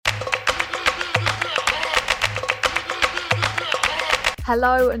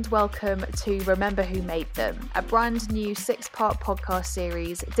Hello and welcome to Remember Who Made Them, a brand new 6-part podcast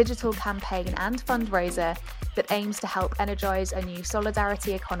series, digital campaign and fundraiser that aims to help energise a new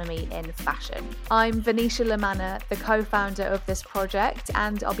solidarity economy in fashion. I'm Venetia Lamanna, the co-founder of this project,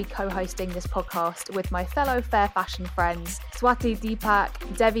 and I'll be co-hosting this podcast with my fellow fair fashion friends, Swati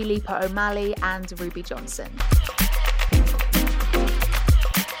Deepak, Devi Lipa O'Malley and Ruby Johnson.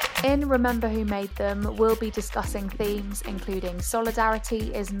 In Remember Who Made Them, we'll be discussing themes including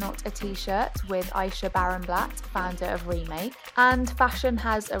Solidarity is not a t-shirt with Aisha Barenblatt, founder of Remake, and Fashion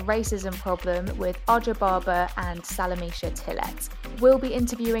has a racism problem with Aja Barber and Salamisha Tillet. We'll be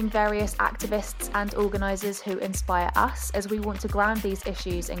interviewing various activists and organisers who inspire us as we want to ground these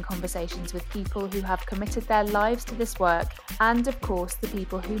issues in conversations with people who have committed their lives to this work and, of course, the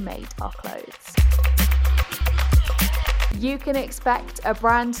people who made our clothes. You can expect a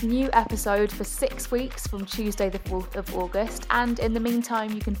brand new episode for 6 weeks from Tuesday the 4th of August, and in the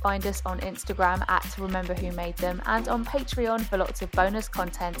meantime you can find us on Instagram at Remember Who Made Them and on Patreon for lots of bonus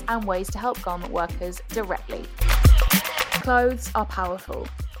content and ways to help garment workers directly. Clothes are powerful.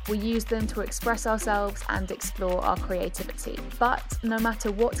 We use them to express ourselves and explore our creativity. But no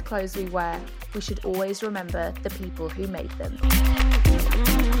matter what clothes we wear, we should always remember the people who made them.